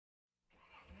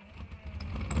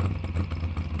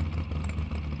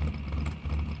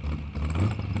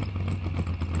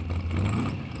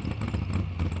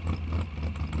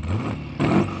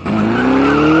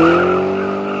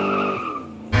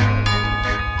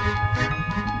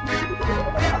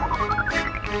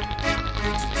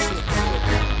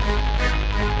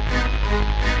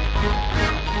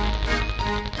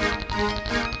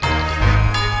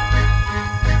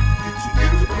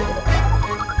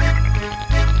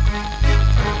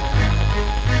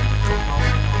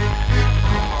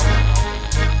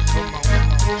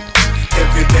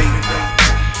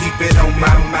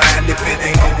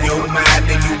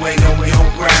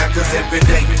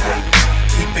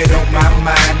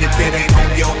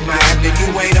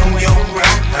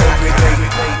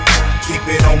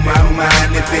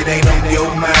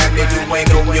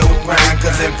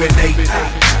every day.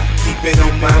 Keep it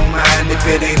on my mind. If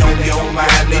it ain't on your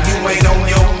mind, then you ain't on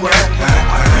your grind.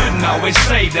 I couldn't always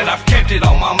say that I've kept it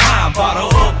on my mind.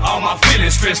 Bottle up all my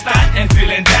feelings, stressed out and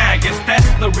feeling down. Guess that's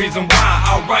the reason why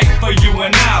I write for you and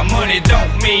I. Money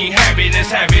don't mean happiness,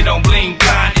 happy don't blink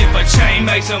blind. If a chain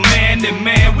makes a man, then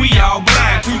man, we all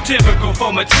blind. Too typical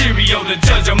for material to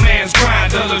judge a man's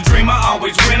grind. Does a dreamer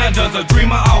always win or does a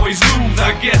dreamer always lose?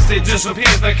 I guess it just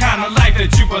depends the kind of life that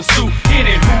you pursue.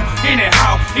 Anywho,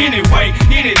 anyhow, anyway,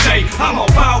 any day, I'm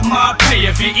about my pay.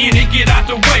 If you're in it, get out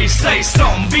the way, say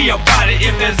something, be about it.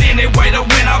 If there's any way to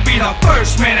win, I'll be the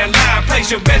first man in line.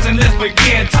 Place your bets and let's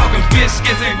begin talking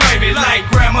biscuits and gravy like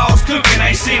grandma's cooking.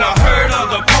 Ain't seen or heard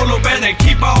of the polo bear, then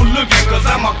keep on looking, cause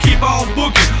I'ma keep on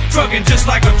booking. Trucking just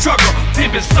like a trucker,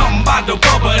 pimping something by the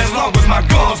bubble as long as my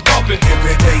guns bumping.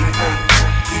 Every day,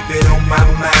 keep it on my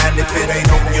mind. If it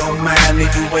ain't on your mind, then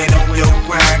you ain't on your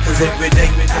grind. Cause every day,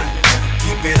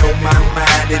 keep it on my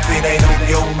mind. If it ain't on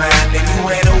your mind, then you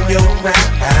ain't on your grind.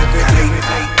 Every day,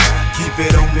 keep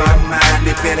it on my mind.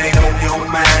 If it ain't on your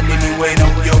mind, then you ain't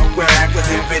on your grind.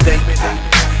 Cause every day,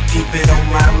 keep it on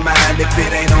my mind. If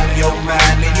it ain't on your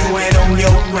mind, then you ain't on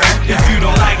your grind. If you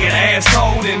don't like it,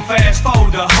 asshole, then fast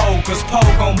forward the hoe. Cause Poe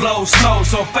gon' blow snow,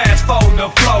 so fast forward the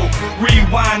flow.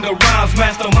 Rewind the rhymes,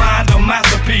 mastermind the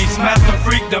masterpiece. Master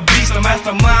freak the beast, the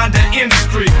mastermind the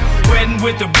industry. Wedding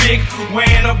with the big,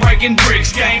 weighing up breaking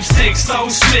bricks. Game 6, so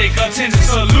slick, attention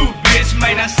salute, bitch.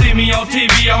 May not see me on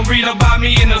TV or read about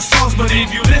me in the source, but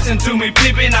if you listen to me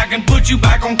pimpin', I can put you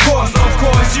back on course. Of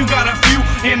course, you got a few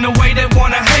in the way that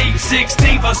wanna hate.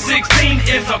 16 for 16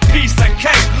 is a piece of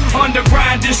cake.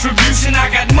 Underground distribution,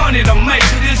 I got money to make.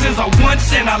 This is a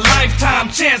once in a lifetime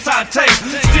chance I take.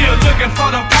 Still looking for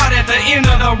the pot at the end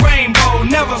of the rainbow.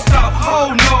 Never stop,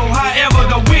 oh no,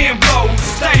 however the wind blows.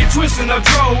 Stay twisting the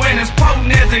dro and as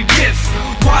potent as it gets.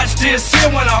 Watch this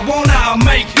here, when I want I'll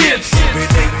make hits. Every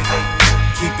day,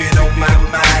 keep it on my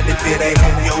mind. If it ain't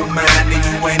on your mind, then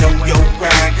you ain't on your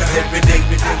grind. Cause every day,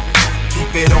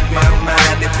 keep it on my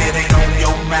mind. If it ain't on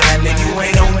your mind, then you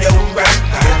ain't on your grind.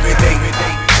 Every day,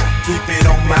 keep it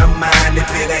on my mind. If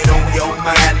it ain't on your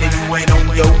mind, then you ain't on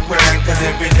your grind. Cause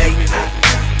every day,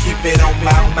 keep it on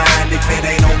my mind. If it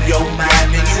ain't on